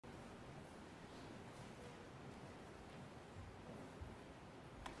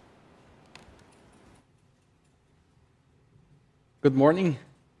Good morning.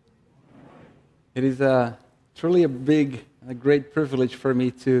 It is truly a great privilege for me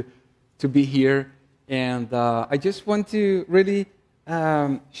to be here. And I just want to really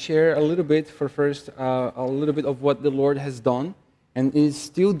share a little bit a little bit of what the Lord has done and is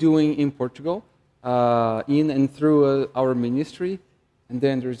still doing in Portugal, in and through our ministry. And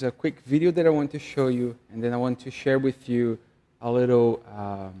then there's a quick video that I want to show you, and then I want to share with you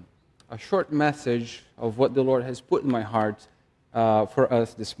a short message of what the Lord has put in my heart for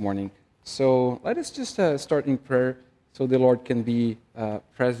us this morning. So let us just start in prayer so the Lord can be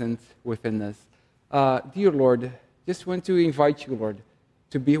present within us. Dear Lord, just want to invite you, Lord,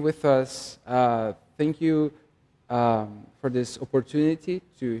 to be with us. Thank you for this opportunity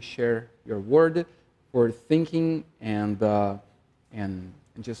to share your word, for thinking and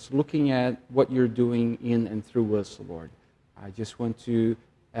just looking at what you're doing in and through us, Lord. I just want to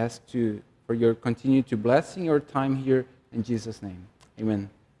ask for your continued blessing our time here in Jesus' name. Amen.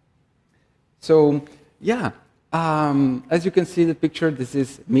 So, as you can see the picture, this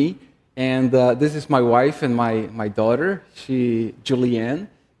is me, and this is my wife and my daughter, Julianne.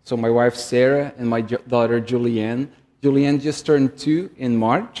 So my wife, Sarah, and my daughter, Julianne. Julianne just turned 2 in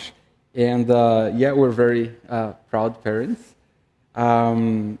March, and we're very proud parents.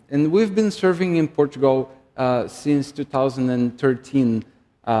 And we've been serving in Portugal since 2013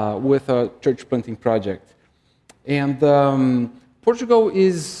 with a church planting project. And Portugal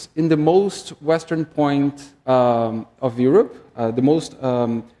is in the most western point of Europe,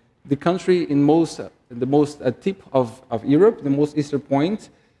 the country in the most tip of Europe, the most eastern point.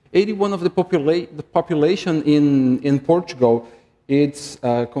 81% of the population in Portugal, it's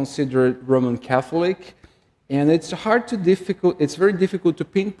considered Roman Catholic, and it's very difficult to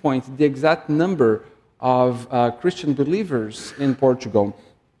pinpoint the exact number of Christian believers in Portugal.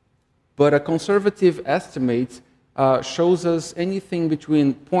 But a conservative estimate shows us anything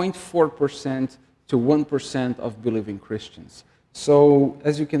between 0.4% to 1% of believing Christians. So,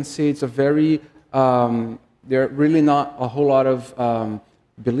 as you can see, it's there are really not a whole lot of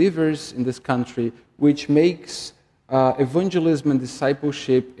believers in this country, which makes evangelism and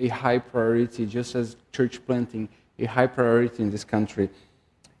discipleship a high priority, just as church planting a high priority in this country,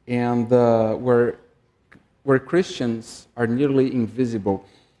 and where Christians are nearly invisible.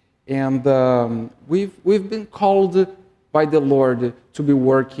 And we've been called by the Lord to be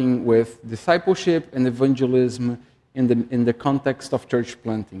working with discipleship and evangelism in the context of church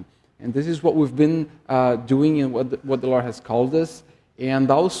planting. And this is what we've been doing and what the Lord has called us,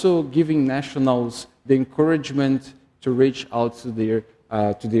 and also giving nationals the encouragement to reach out to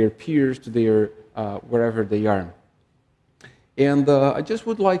their peers, to their wherever they are. And I just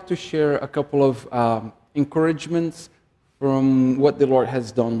would like to share a couple of encouragements from what the Lord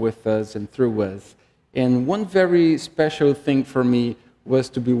has done with us and through us. And one very special thing for me was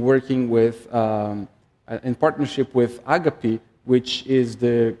to be working with, in partnership with Agape, which is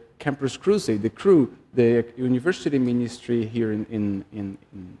the Campus Crusade, the university ministry here in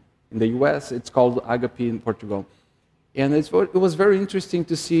the US. It's called Agape in Portugal. And it was very interesting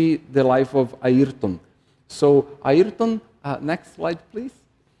to see the life of Ayrton. So Ayrton, next slide please.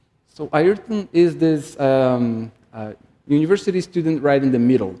 So Ayrton is this university student right in the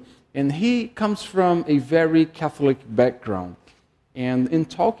middle. And he comes from a very Catholic background. And in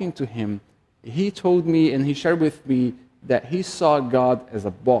talking to him, he told me and he shared with me that he saw God as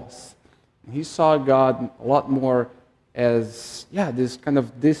a boss. He saw God a lot more as, this kind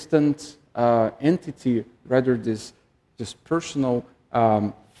of distant entity, rather this personal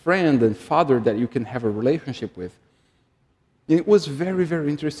friend and father that you can have a relationship with. It was very, very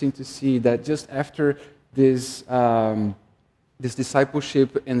interesting to see that just after this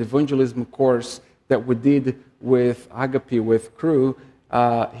discipleship and evangelism course that we did with Agape, with Cru,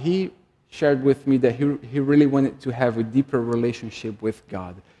 he shared with me that he really wanted to have a deeper relationship with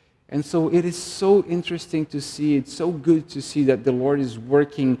God. And so it is so interesting to see, it's so good to see that the Lord is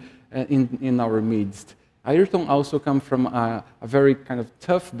working in our midst. Ayrton also comes from a very kind of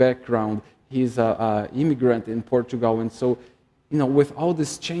tough background. He's an immigrant in Portugal, and so with all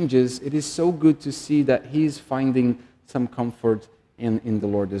these changes, it is so good to see that he's finding some comfort in the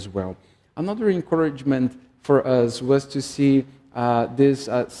Lord as well. Another encouragement for us was to see this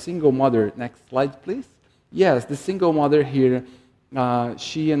single mother. Next slide, please. Yes, the single mother here,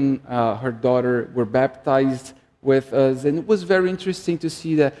 she and her daughter were baptized with us, and it was very interesting to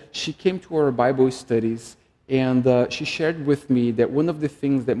see that she came to our Bible studies, and she shared with me that one of the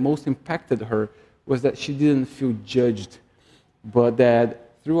things that most impacted her was that she didn't feel judged, but that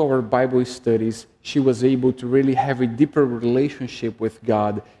through our Bible studies, she was able to really have a deeper relationship with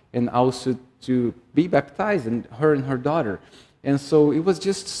God and also to be baptized, and her daughter. And so it was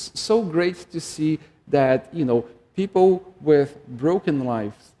just so great to see that, people with broken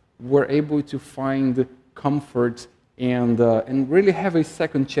lives were able to find comfort and really have a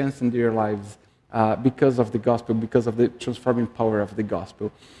second chance in their lives because of the gospel, because of the transforming power of the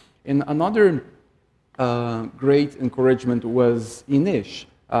gospel. And another great encouragement was Inish.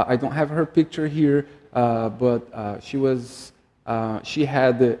 I don't have her picture here, but she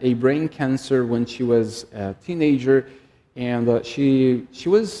had a brain cancer when she was a teenager, and she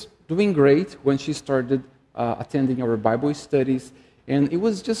was doing great when she started attending our Bible studies. And it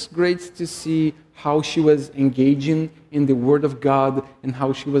was just great to see how she was engaging in the Word of God and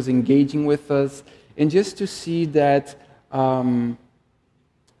how she was engaging with us, and just to see that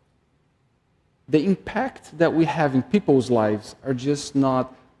the impact that we have in people's lives are just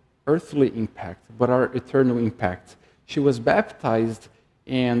not earthly impact, but our eternal impact. She was baptized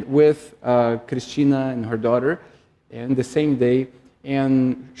and with Christina and her daughter, and the same day,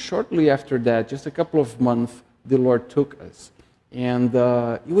 and shortly after that, just a couple of months, the Lord took us. And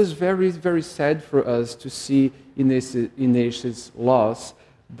it was very, very sad for us to see Inesh's loss,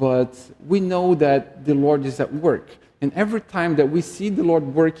 but we know that the Lord is at work. And every time that we see the Lord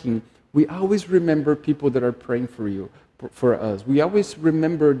working, we always remember people that are praying for us. We always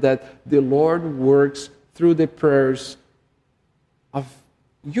remember that the Lord works through the prayers of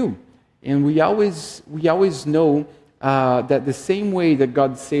you. And we always know that the same way that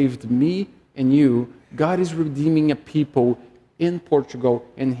God saved me and you, God is redeeming a people in Portugal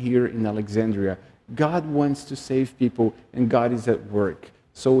and here in Alexandria. God wants to save people, and God is at work.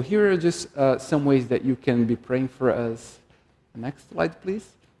 So here are just some ways that you can be praying for us. Next slide, please.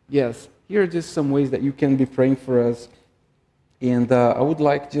 Yes, here are just some ways that you can be praying for us. And I would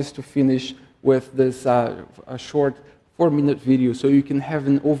like just to finish with this a short 4-minute video so you can have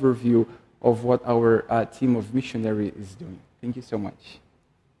an overview of what our team of missionaries is doing. Thank you so much.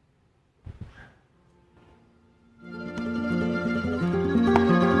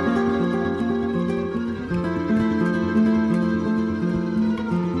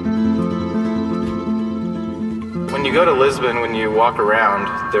 When you go to Lisbon, when you walk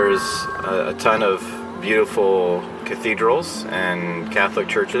around, there's a ton of beautiful cathedrals and Catholic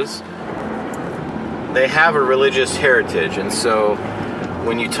churches. They have a religious heritage, and so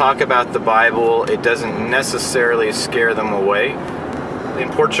when you talk about the Bible, it doesn't necessarily scare them away. In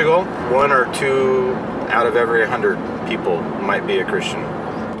Portugal, 1 or 2 out of every 100 people might be a Christian.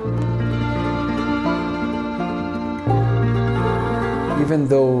 Even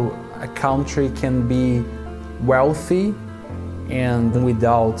though a country can be wealthy and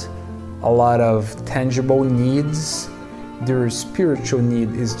without a lot of tangible needs, their spiritual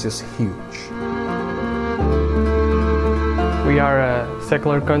need is just huge. We are a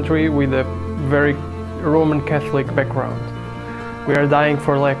secular country with a very Roman Catholic background. We are dying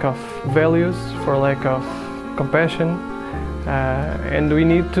for lack of values, for lack of compassion, and we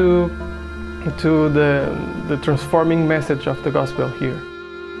need to the transforming message of the gospel here.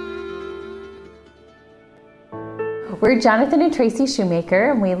 We're Jonathan and Tracy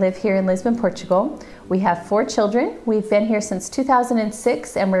Shoemaker, and we live here in Lisbon, Portugal. We have 4 children. We've been here since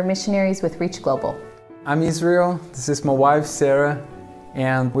 2006, and we're missionaries with Reach Global. I'm Israel, this is my wife Sarah,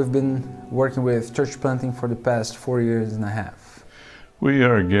 and we've been working with church planting for the past 4 years and a half. We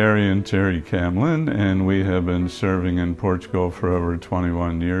are Gary and Terry Camlin, and we have been serving in Portugal for over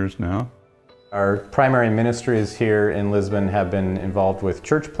 21 years now. Our primary ministries here in Lisbon have been involved with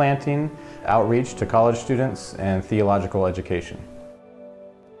church planting, outreach to college students, and theological education.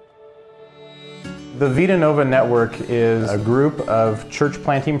 The Vida Nova Network is a group of church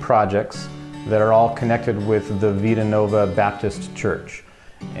planting projects that are all connected with the Vida Nova Baptist Church.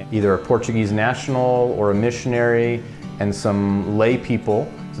 Either a Portuguese national or a missionary and some lay people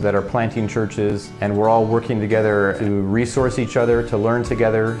that are planting churches, and we're all working together to resource each other, to learn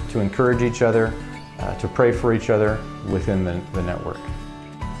together, to encourage each other, to pray for each other within the network.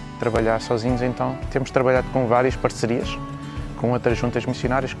 Trabalhar sozinhos, então temos trabalhado com várias parcerias, com outras juntas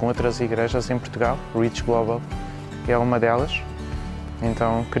missionárias, com outras igrejas em Portugal. Reach Global é uma delas.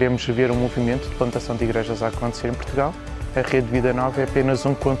 Então queremos ver um movimento de plantação de igrejas a acontecer em Portugal. A Rede Vida Nova é apenas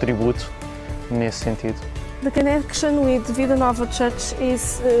um contributo nesse sentido. The connection with Vida Nova Church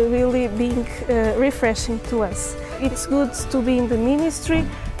is really being refreshing to us. It's good to be in the ministry,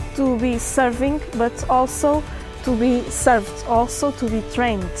 to be serving, but also to be served, also to be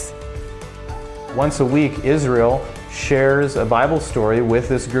trained. Once a week, Israel shares a Bible story with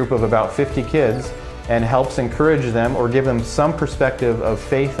this group of about 50 kids and helps encourage them or give them some perspective of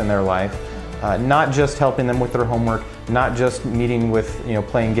faith in their life not just helping them with their homework, not just meeting with,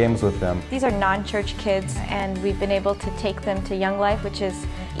 playing games with them. These are non-church kids, and we've been able to take them to Young Life, which is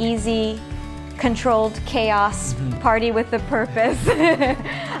easy, controlled chaos, party with a purpose.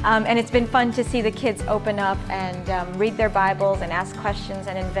 And it's been fun to see the kids open up and read their Bibles and ask questions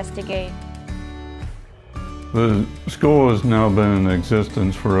and investigate. The school has now been in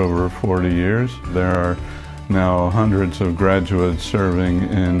existence for over 40 years. There are now hundreds of graduates serving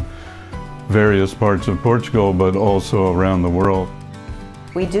in various parts of Portugal, but also around the world.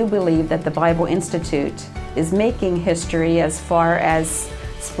 We do believe that the Bible Institute is making history as far as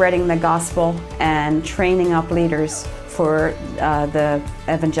spreading the gospel and training up leaders for the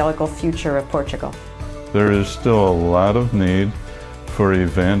evangelical future of Portugal. There is still a lot of need for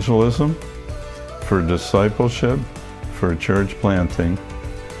evangelism, for discipleship, for church planting.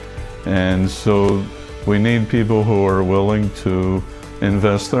 And so we need people who are willing to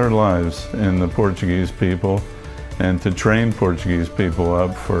invest their lives in the Portuguese people and to train Portuguese people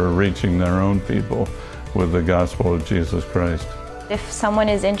up for reaching their own people with the gospel of Jesus Christ. If someone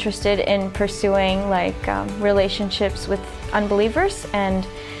is interested in pursuing relationships with unbelievers and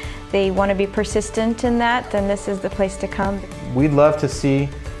they want to be persistent in that, then this is the place to come. We'd love to see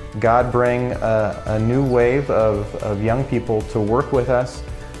God bring a new wave of young people to work with us,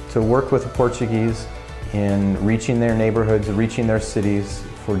 to work with the Portuguese in reaching their neighborhoods, reaching their cities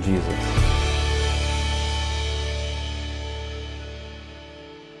for Jesus.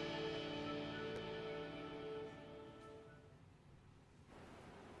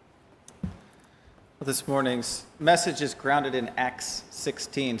 Well, this morning's message is grounded in Acts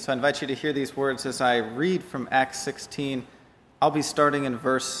 16. So I invite you to hear these words as I read from Acts 16. I'll be starting in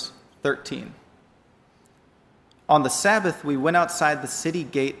verse 13. On the Sabbath, we went outside the city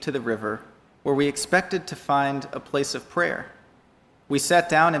gate to the river, where we expected to find a place of prayer. We sat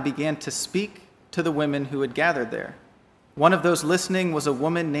down and began to speak to the women who had gathered there. One of those listening was a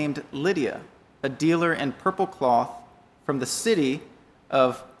woman named Lydia, a dealer in purple cloth from the city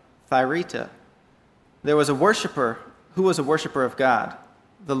of Thyatira. There was a worshiper who was a worshiper of God.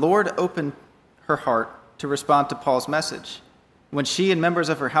 The Lord opened her heart to respond to Paul's message. When she and members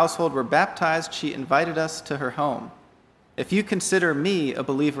of her household were baptized, she invited us to her home. If you consider me a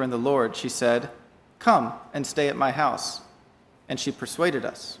believer in the Lord, she said, come and stay at my house. And she persuaded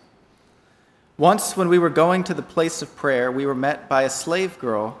us. Once, when we were going to the place of prayer, we were met by a slave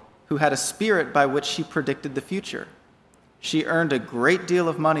girl who had a spirit by which she predicted the future. She earned a great deal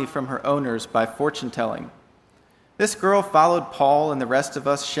of money from her owners by fortune-telling. This girl followed Paul and the rest of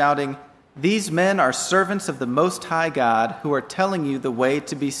us, shouting, these men are servants of the Most High God who are telling you the way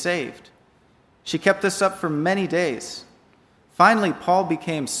to be saved. She kept this up for many days. Finally, Paul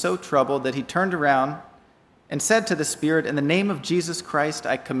became so troubled that he turned around and said to the spirit, in the name of Jesus Christ,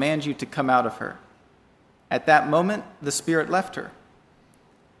 I command you to come out of her. At that moment, the spirit left her.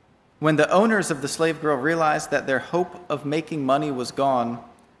 When the owners of the slave girl realized that their hope of making money was gone,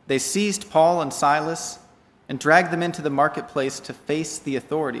 they seized Paul and Silas and dragged them into the marketplace to face the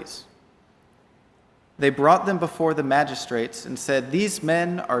authorities. They brought them before the magistrates and said, these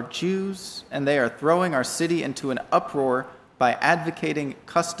men are Jews, and they are throwing our city into an uproar by advocating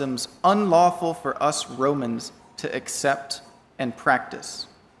customs unlawful for us Romans to accept and practice.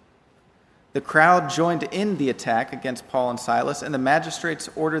 The crowd joined in the attack against Paul and Silas, and the magistrates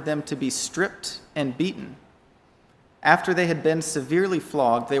ordered them to be stripped and beaten. After they had been severely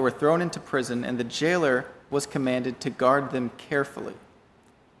flogged, they were thrown into prison, and the jailer was commanded to guard them carefully.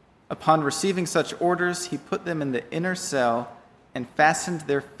 Upon receiving such orders, he put them in the inner cell and fastened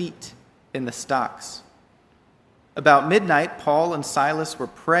their feet in the stocks. About midnight, Paul and Silas were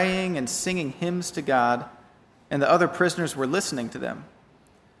praying and singing hymns to God, and the other prisoners were listening to them.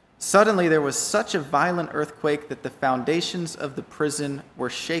 Suddenly, there was such a violent earthquake that the foundations of the prison were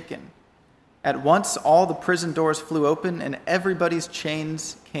shaken. At once, all the prison doors flew open, and everybody's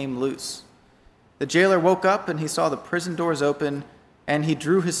chains came loose. The jailer woke up, and he saw the prison doors open, and he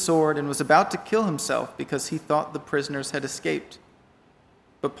drew his sword and was about to kill himself because he thought the prisoners had escaped.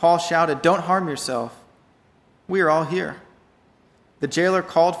 But Paul shouted, don't harm yourself. We are all here. The jailer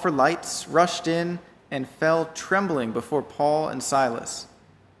called for lights, rushed in, and fell trembling before Paul and Silas.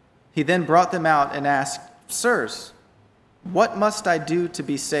 He then brought them out and asked, sirs, what must I do to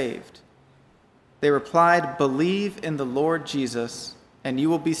be saved? They replied, believe in the Lord Jesus, and you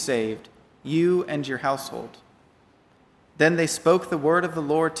will be saved, you and your household. Then they spoke the word of the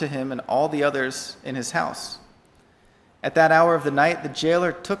Lord to him and all the others in his house. At that hour of the night, the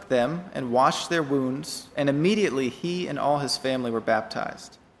jailer took them and washed their wounds, and immediately he and all his family were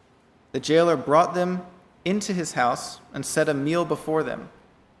baptized. The jailer brought them into his house and set a meal before them.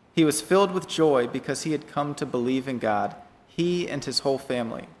 He was filled with joy because he had come to believe in God, he and his whole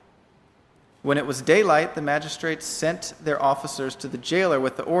family. When it was daylight, the magistrates sent their officers to the jailer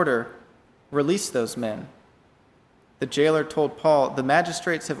with the order, "Release those men." The jailer told Paul, "The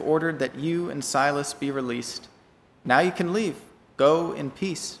magistrates have ordered that you and Silas be released. Now you can leave. Go in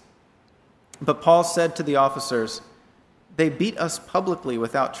peace." But Paul said to the officers, "They beat us publicly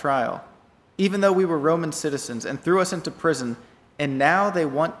without trial, even though we were Roman citizens, and threw us into prison, and now they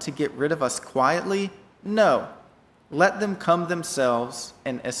want to get rid of us quietly? No, let them come themselves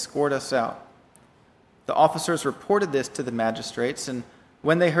and escort us out." The officers reported this to the magistrates, and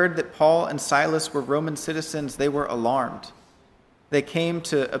when they heard that Paul and Silas were Roman citizens, they were alarmed. They came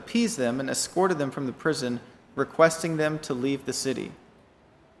to appease them and escorted them from the prison, requesting them to leave the city.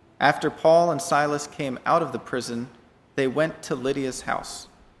 After Paul and Silas came out of the prison, they went to Lydia's house,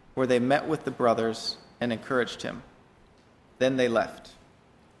 where they met with the brothers and encouraged him. Then they left.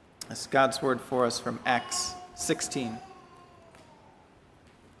 That's God's word for us from Acts 16.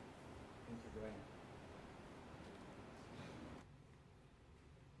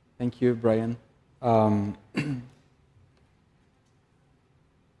 Thank you, Brian. I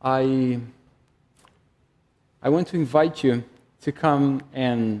want to invite you to come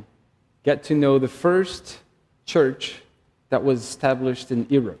and get to know the first church that was established in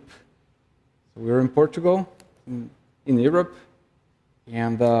Europe. So we're in Portugal, in Europe,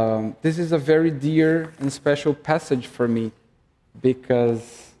 and this is a very dear and special passage for me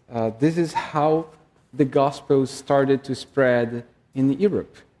because this is how the gospel started to spread in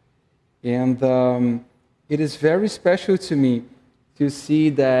Europe. And it is very special to me to see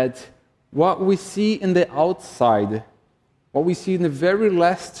that what we see in the outside, what we see in the very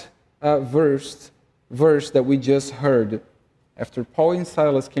last verse that we just heard, after Paul and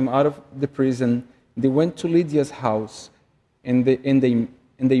Silas came out of the prison, they went to Lydia's house, and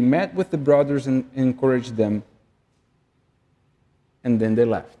they met with the brothers and encouraged them, and then they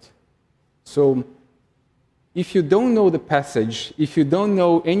left. So, if you don't know the passage, if you don't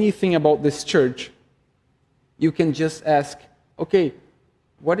know anything about this church, you can just ask, okay,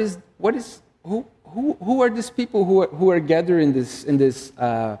 who are these people who are gathered in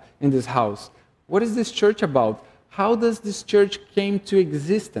this house? What is this church about? How does this church came to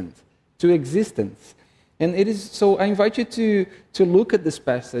existence? And it is so. I invite you to look at this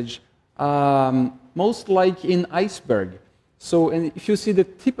passage, most like in iceberg. So, and if you see the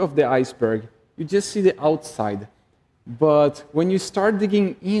tip of the iceberg, you just see the outside. But when you start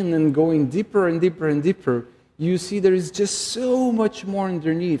digging in and going deeper and deeper and deeper, you see there is just so much more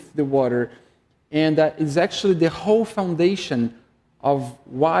underneath the water. And that is actually the whole foundation of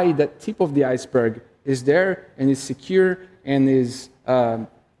why that tip of the iceberg is there and is secure and is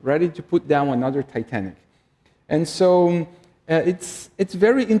ready to put down another Titanic. And so it's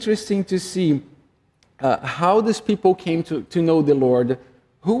very interesting to see how these people came to know the Lord,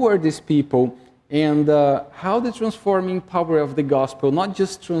 who are these people, and how the transforming power of the gospel not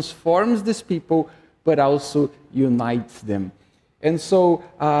just transforms these people, but also unites them. And so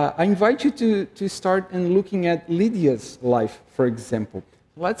I invite you to start in looking at Lydia's life, for example.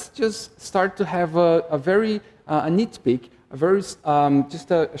 Let's just start to have a very nitpick,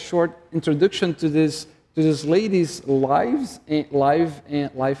 just a short introduction to this lady's life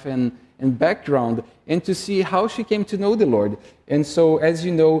and background, and to see how she came to know the Lord. And so, as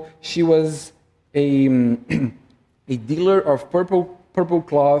you know, she was a dealer of purple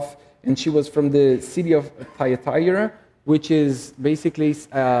cloth, and she was from the city of Thyatira, which is basically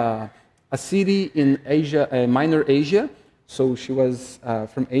a city in Asia, Minor Asia. So she was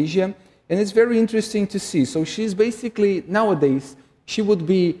from Asia, and it's very interesting to see. So she's basically, nowadays, she would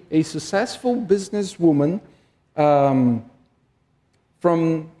be a successful businesswoman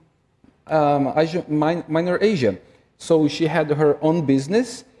from Asia, Minor Asia. So she had her own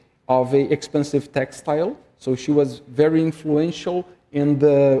business of an expensive textile. So she was very influential in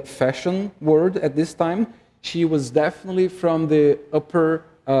the fashion world at this time. She was definitely from the upper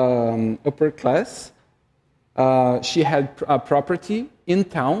class. She had a property in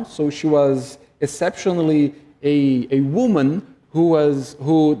town, so she was exceptionally a woman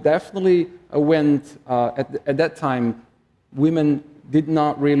who definitely went at that time. Women did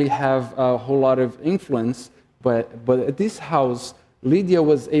not really have a whole lot of influence, but at this house, Lydia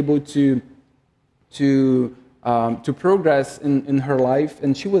was able to progress in her life,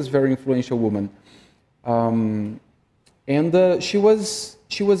 and she was a very influential woman. And she was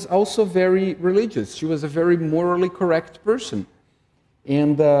also very religious. She was a very morally correct person,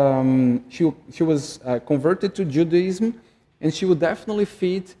 and she was converted to Judaism, and she would definitely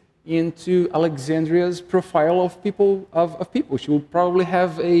fit into Alexandria's profile of people. She will probably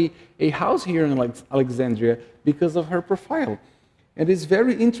have a house here in Alexandria because of her profile. And it's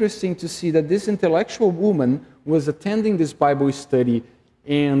very interesting to see that this intellectual woman was attending this Bible study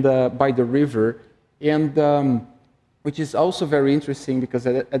and by the river, and which is also very interesting because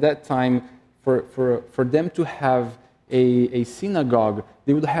at that time, for them to have a synagogue,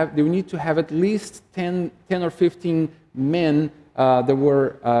 they would need to have at least 10 or 15 men that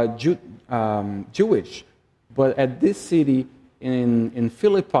were Jewish. But at this city in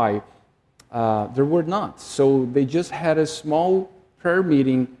Philippi, there were not. So they just had a small prayer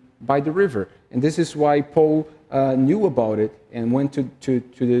meeting by the river. And this is why Paul knew about it and went to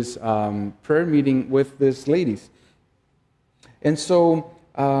this prayer meeting with these ladies. And so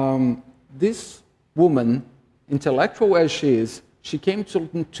this woman, intellectual as she is, she came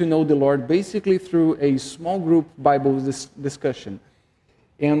to know the Lord basically through a small group Bible discussion.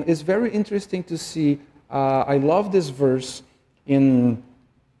 And it's very interesting to see, I love this verse in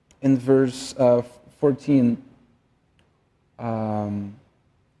verse 14,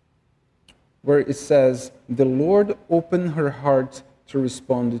 where it says, the Lord opened her heart to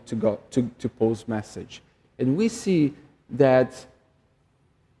respond to God, to Paul's message. And we see that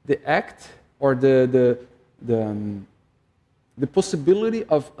the act or the possibility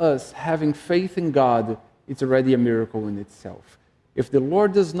of us having faith in God, it's already a miracle in itself. If the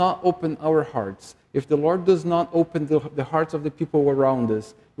Lord does not open our hearts, if the Lord does not open the hearts of the people around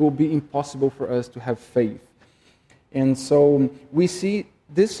us, it will be impossible for us to have faith. And so we see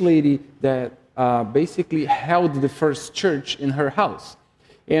this lady that basically held the first church in her house.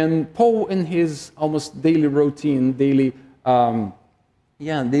 And Paul, in his almost daily routine, daily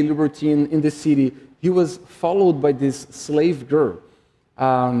routine in the city, he was followed by this slave girl.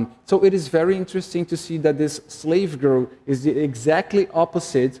 So it is very interesting to see that this slave girl is the exactly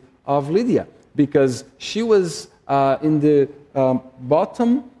opposite of Lydia, because she was in the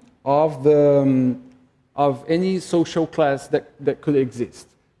bottom of any social class that could exist.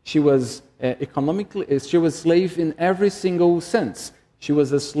 She was she was slave in every single sense. She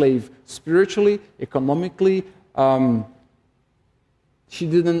was a slave spiritually, economically. She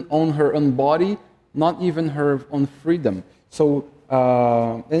didn't own her own body, not even her own freedom. So,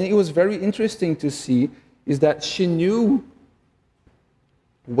 and it was very interesting to see is that she knew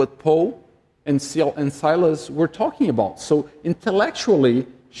what Paul and Silas were talking about. So intellectually,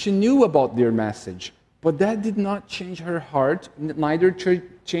 she knew about their message, but that did not change her heart, neither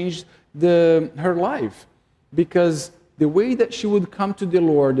changed her life, because the way that she would come to the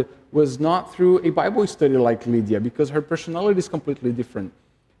Lord was not through a Bible study like Lydia, because her personality is completely different.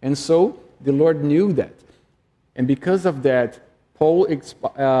 And so the Lord knew that. And because of that, Paul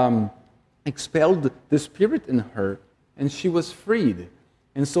expelled the spirit in her, and she was freed.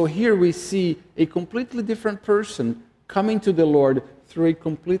 And so here we see a completely different person coming to the Lord through a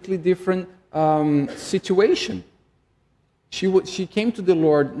completely different situation. She came to the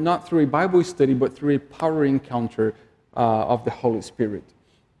Lord not through a Bible study, but through a power encounter of the Holy Spirit.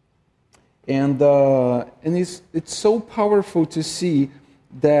 And it's so powerful to see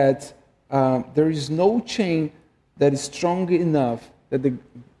that there is no chain that is strong enough that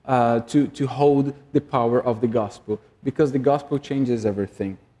to hold the power of the gospel, because the gospel changes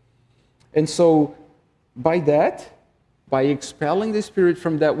everything. And so by expelling the spirit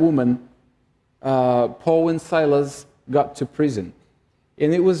from that woman, Paul and Silas got to prison.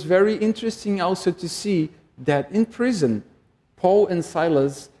 And it was very interesting also to see that in prison, Paul and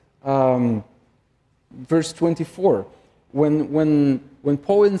Silas, verse 24, when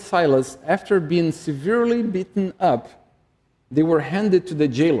Paul and Silas, after being severely beaten up, they were handed to the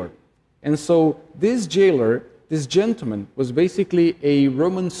jailer. And so this jailer, this gentleman, was basically a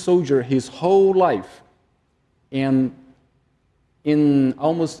Roman soldier his whole life. And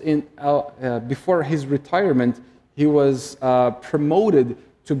before his retirement, he was promoted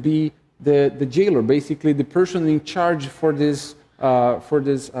to be the jailer, basically the person in charge for this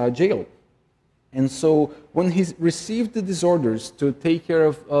jail. And so when he received these orders to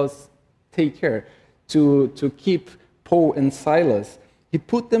to keep Paul and Silas, he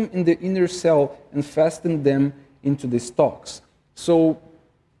put them in the inner cell and fastened them into the stocks. So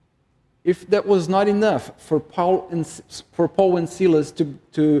if that was not enough for Paul and Silas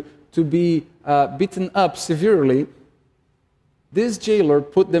to be beaten up severely, this jailer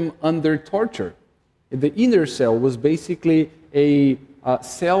put them under torture. The inner cell was basically a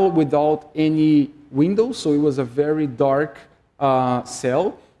cell without any windows, so it was a very dark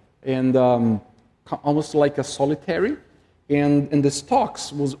cell, and almost like a solitary. And the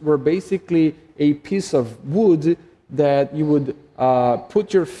stocks were basically a piece of wood that you would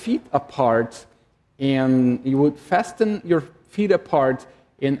put your feet apart and you would fasten your feet apart,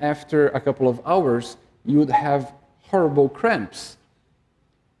 and after a couple of hours, you would have horrible cramps.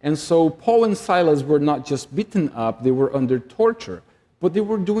 And so Paul and Silas were not just beaten up, they were under torture, but they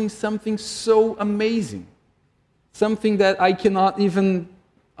were doing something so amazing, something that I cannot even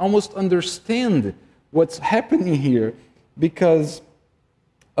almost understand what's happening here, because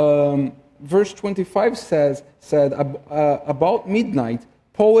verse 25 said about midnight,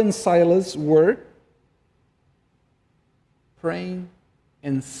 Paul and Silas were praying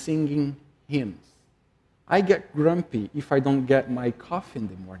and singing hymns. I get grumpy if I don't get my coffee in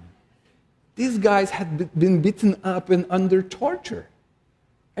the morning. These guys had been beaten up and under torture.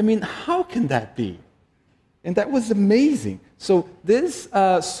 I mean, how can that be? And that was amazing. So this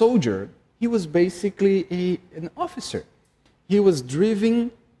soldier, he was basically an officer. He was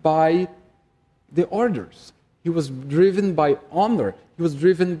driven by the orders. He was driven by honor. He was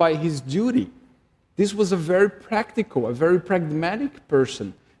driven by his duty. This was a very practical, a very pragmatic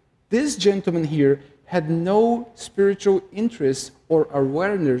person. This gentleman here had no spiritual interest or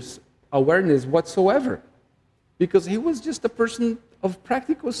awareness whatsoever, because he was just a person of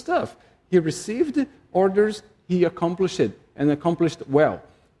practical stuff. He received orders, he accomplished it, and accomplished well.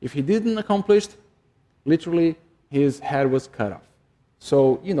 If he didn't accomplish, literally his head was cut off.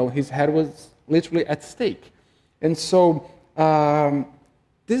 So, his head was literally at stake. And so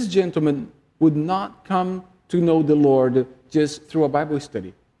this gentleman would not come to know the Lord just through a Bible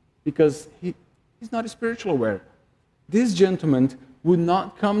study, because he's not spiritually aware. This gentleman would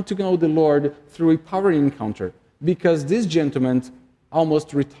not come to know the Lord through a power encounter, because this gentleman,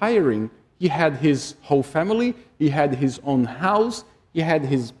 almost retiring, he had his whole family, he had his own house, he had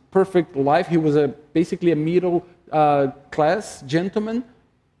his perfect life. He was basically a middle class gentleman,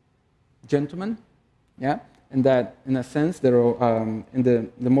 yeah, and that, in a sense, in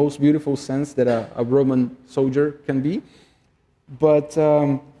the most beautiful sense that a Roman soldier can be. But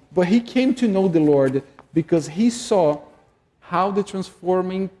he came to know the Lord because he saw how the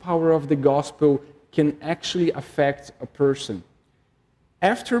transforming power of the gospel can actually affect a person.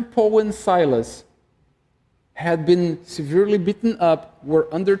 After Paul and Silas had been severely beaten up, were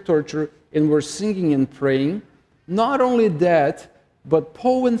under torture, and were singing and praying, not only that, but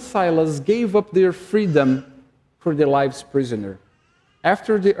Paul and Silas gave up their freedom for their lives prisoner.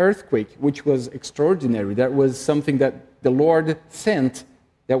 After the earthquake, which was extraordinary, that was something that the Lord sent,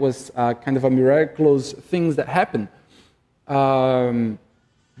 that was kind of a miraculous thing that happened.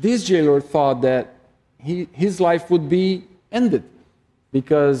 This jailer thought that his life would be ended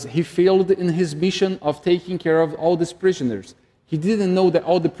because he failed in his mission of taking care of all these prisoners. He didn't know that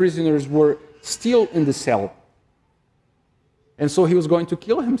all the prisoners were still in the cell. And so he was going to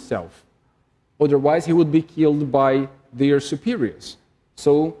kill himself. Otherwise, he would be killed by their superiors.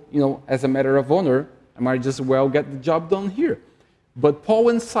 So, as a matter of honor, I might just well get the job done here. But Paul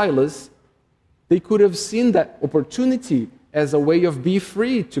and Silas, they could have seen that opportunity as a way of being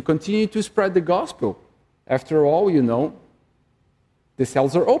free to continue to spread the gospel. After all, the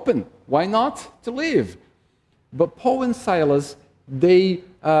cells are open. Why not to leave? But Paul and Silas, they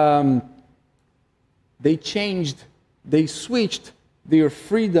switched their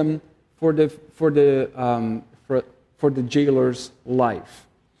freedom for the jailer's life,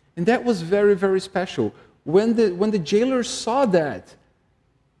 and that was very, very special. When the jailer saw that,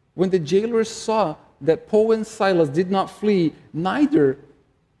 Paul and Silas did not flee, neither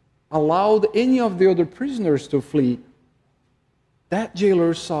allowed any of the other prisoners to flee, that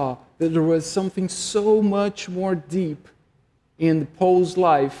jailer saw that there was something so much more deep in Paul's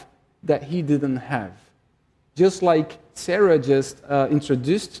life that he didn't have. Just like Sarah just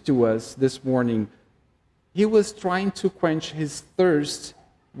introduced to us this morning, he was trying to quench his thirst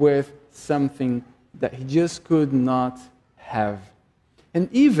with something that he just could not have. And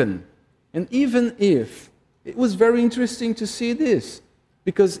even if, it was very interesting to see this,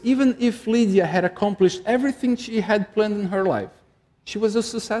 because even if Lydia had accomplished everything she had planned in her life, she was a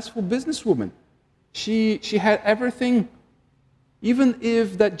successful businesswoman. She had everything. Even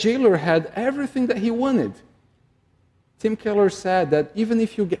if that jailer had everything that he wanted. Tim Keller said that even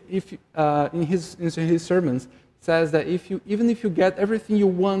if you get, in his sermons, says that even if you get everything you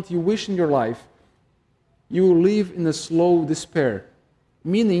want, you wish in your life, you will live in a slow despair,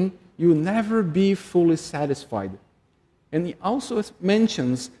 meaning you will never be fully satisfied. And he also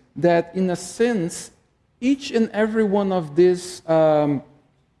mentions that, in a sense, each and every one of these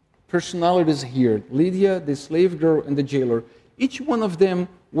personalities here, Lydia, the slave girl, and the jailer, each one of them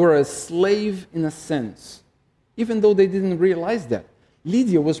were a slave in a sense, even though they didn't realize that.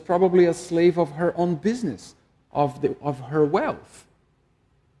 Lydia was probably a slave of her own business. of her wealth,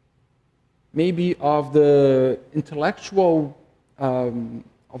 maybe of the intellectual,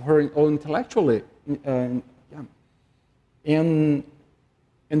 of her own intellectually, and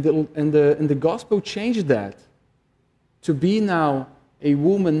the gospel changed that to be now a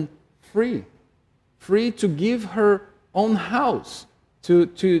woman free to give her own house, to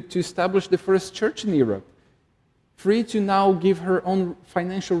establish the first church in Europe, free to now give her own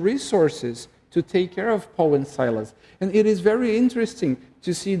financial resources to take care of Paul and Silas. And it is very interesting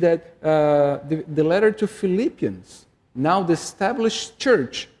to see that the letter to Philippians, now the established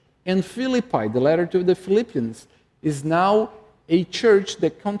church in Philippi, the letter to the Philippians, is now a church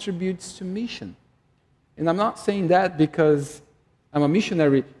that contributes to mission. And I'm not saying that because I'm a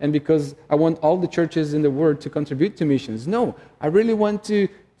missionary and because I want all the churches in the world to contribute to missions. No, I really want to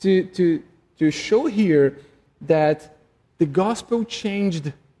show here that the gospel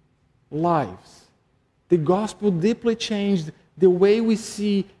changed lives. The gospel deeply changed the way we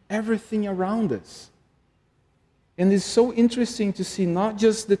see everything around us. And it's so interesting to see not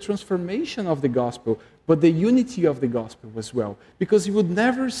just the transformation of the gospel, but the unity of the gospel as well. Because you would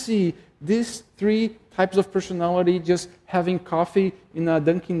never see these three types of personality just having coffee in a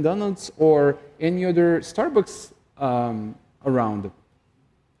Dunkin' Donuts or any other Starbucks around.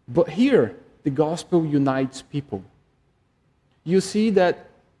 But here, the gospel unites people. You see that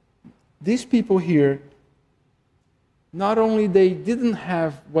these people here, not only they didn't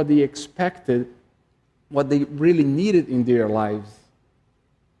have what they expected, what they really needed in their lives,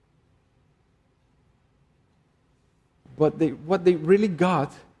 but what they really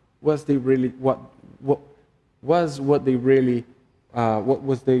got was what they really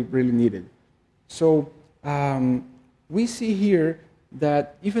needed. So we see here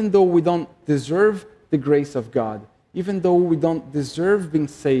that even though we don't deserve the grace of God, even though we don't deserve being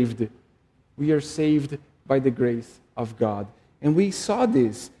saved, we are saved by the grace of God. And we saw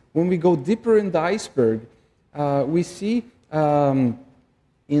this when we go deeper in the iceberg. We see in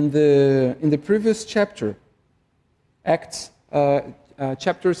the previous chapter, Acts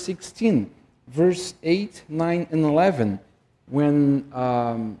chapter 16, verse 8, 9, and 11,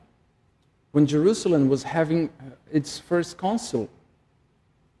 when Jerusalem was having its first council,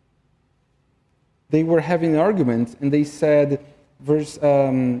 they were having an argument, and they said, verse 8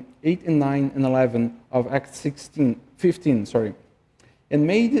 and 9 and 11 of Acts 15, and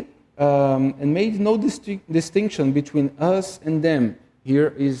made no distinction between us and them.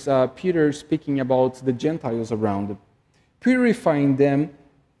 Here is Peter speaking about the Gentiles around, purifying them,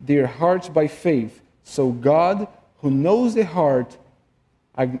 their hearts by faith. So God, who knows the heart,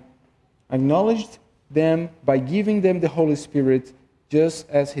 acknowledged them by giving them the Holy Spirit, just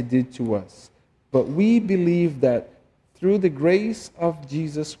as He did to us. But we believe that through the grace of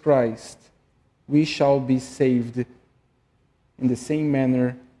Jesus Christ, we shall be saved in the same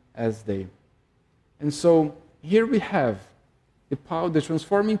manner as they. And so here we have the power, the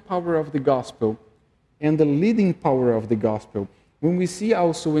transforming power of the gospel, and the leading power of the gospel. When we see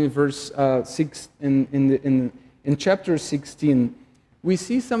also in verse 6 in chapter 16, we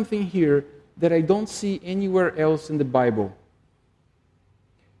see something here that I don't see anywhere else in the Bible,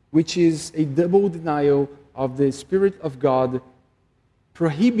 which is a double denial of the Spirit of God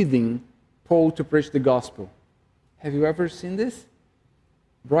prohibiting Paul to preach the gospel. Have you ever seen this?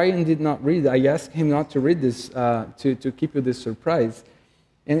 Brian did not read. I asked him not to read this to keep you this surprise.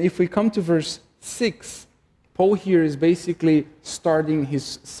 And if we come to verse 6, Paul here is basically starting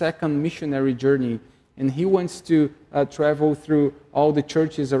his second missionary journey, and he wants to travel through all the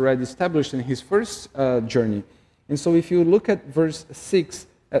churches already established in his first journey. And so if you look at verse 6,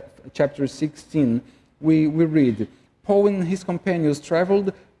 at chapter 16, we read, Paul and his companions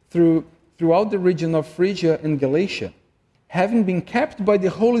traveled throughout the region of Phrygia and Galatia, having been kept by the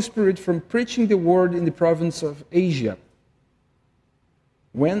Holy Spirit from preaching the word in the province of Asia.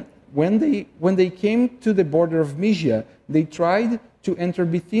 When they came to the border of Mysia, they tried to enter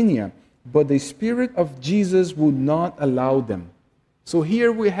Bithynia, but the Spirit of Jesus would not allow them. So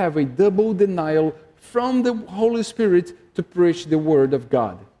here we have a double denial from the Holy Spirit to preach the word of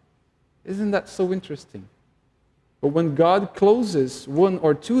God. Isn't that so interesting? But when God closes one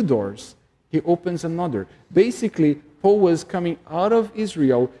or two doors, He opens another. Basically, Paul was coming out of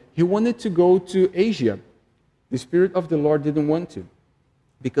Israel. He wanted to go to Asia. The Spirit of the Lord didn't want to,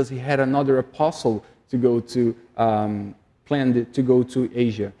 because he had another apostle to go to, planned to go to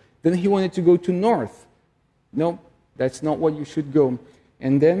Asia. Then he wanted to go to north. No, that's not what you should go.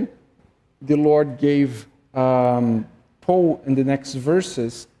 And then the Lord gave Paul, in the next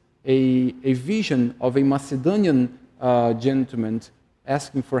verses, a vision of a Macedonian gentleman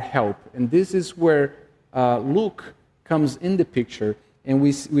asking for help. And this is where Luke comes in the picture, and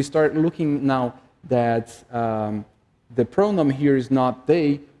we start looking now that the pronoun here is not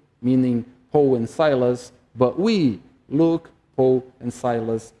they, meaning Paul and Silas, but we, Luke, Paul, and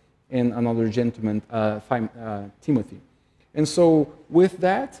Silas, and another gentleman, Timothy. And so with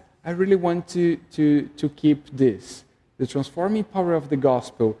that, I really want to keep this. The transforming power of the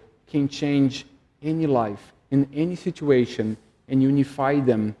gospel can change any life, in any situation, and unify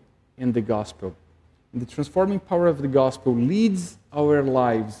them in the gospel. And the transforming power of the gospel leads our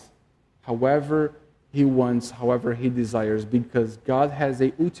lives however He wants, however He desires, because God has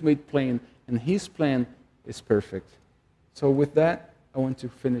an ultimate plan, and His plan is perfect. So with that, I want to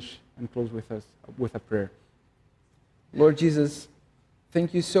finish and close with a prayer. Lord Jesus,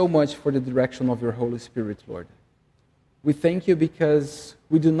 thank you so much for the direction of your Holy Spirit, Lord. We thank you because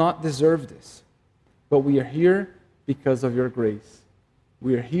we do not deserve this, but we are here because of your grace.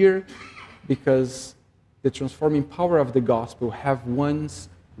 We are here because the transforming power of the gospel have once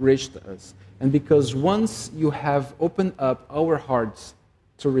reached us, and because once you have opened up our hearts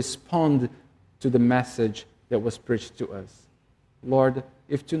to respond to the message that was preached to us. Lord,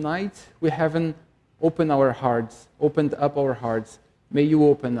 if tonight we haven't opened up our hearts, may you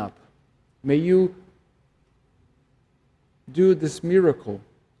open up. May you do this miracle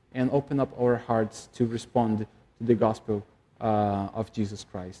and open up our hearts to respond to the gospel of Jesus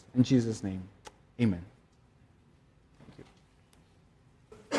Christ. In Jesus' name, amen.